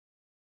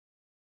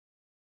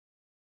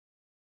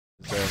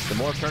The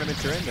more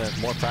tournaments you're in, the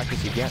more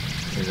practice you get.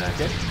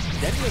 Exactly.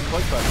 Dendy and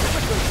Koikva pretty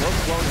much really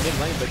both slow in the mid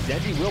lane, but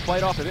Dendy will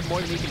bite off a bit more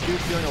than he can do,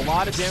 dealing a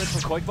lot of damage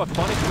from Koikva.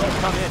 Funnick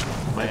will come in.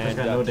 Viper's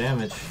got no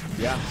damage.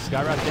 Yeah,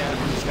 Skywrath damage.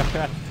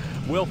 Skywrath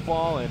will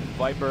fall, and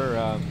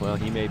Viper, well,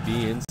 he may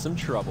be in some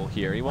trouble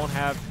here. He won't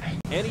have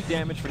any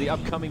damage for the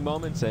upcoming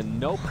moments and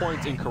no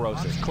points in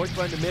Corrosive.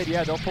 Koikva in the mid,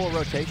 yeah, they'll pull a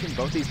rotation.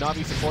 Both these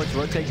Navi supports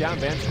rotate down.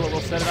 Vanscore will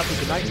set it up with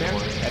the Nightmare.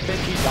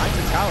 FNG dives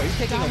the tower. He's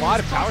taking a lot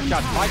of power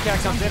shots.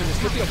 Flycat comes in, and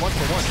this could be a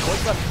 1-for-1.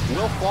 Koikva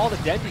will fall to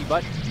Dendy,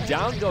 but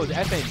down goes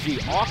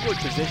FNG. Awkward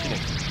positioning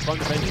from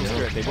the Vengeful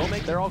Spirit. They will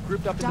make, they're all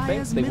grouped up in the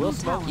base. They will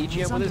smoke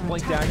EGM with his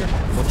Blink Dagger,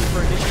 looking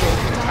for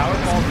initiation. Tower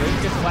falls,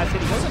 Rage gets the last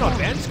hit. He goes in on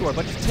Vanscore,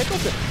 but just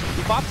tickles it.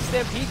 He pops the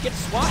Stampede, gets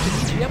swapped,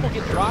 and EGM will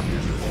get dropped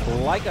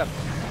like a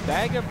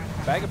bag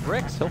of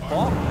bricks. He'll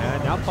fall.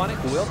 And now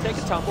Funnick will take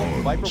a tumble.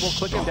 Viper will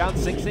click him down,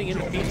 Sing Sing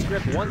into feed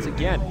script once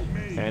again.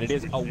 And it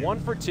is a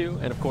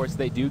 1-for-2, and of course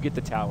they do get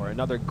the tower.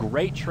 Another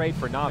great trade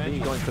for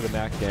Navi going for the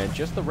mech, and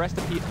just the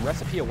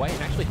recipe away,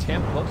 and actually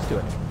Tam close to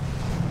it.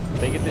 If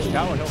they get this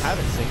tower, he'll have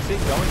it. Sing Sing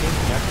going in,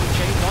 actually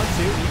chains on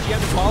 2. EGM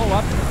to follow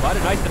up, but a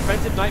nice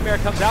defensive Nightmare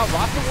comes out.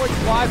 Roster Wards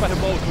fly, but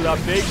Hemos with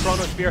a big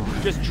Chrono Spear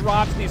just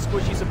drops these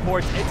squishy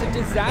supports. It's a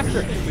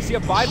disaster. We see a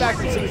buyback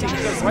from Sing Sing.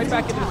 He goes right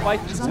back into the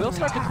fight. Will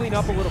start to clean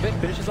up a little bit,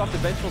 finishes off the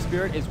Vengeful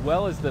Spirit as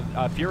well as the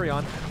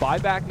Furion.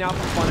 Buyback now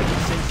from Funnick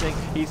and Sing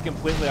Sing. He's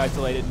completely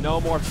isolated.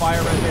 No more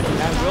fire remnant,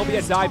 and will be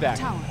a dieback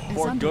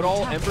for good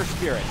old Ember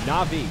Spirit.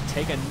 Navi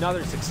take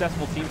another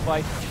successful team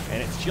fight,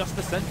 and it's just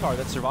the Centaur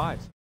that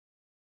survives.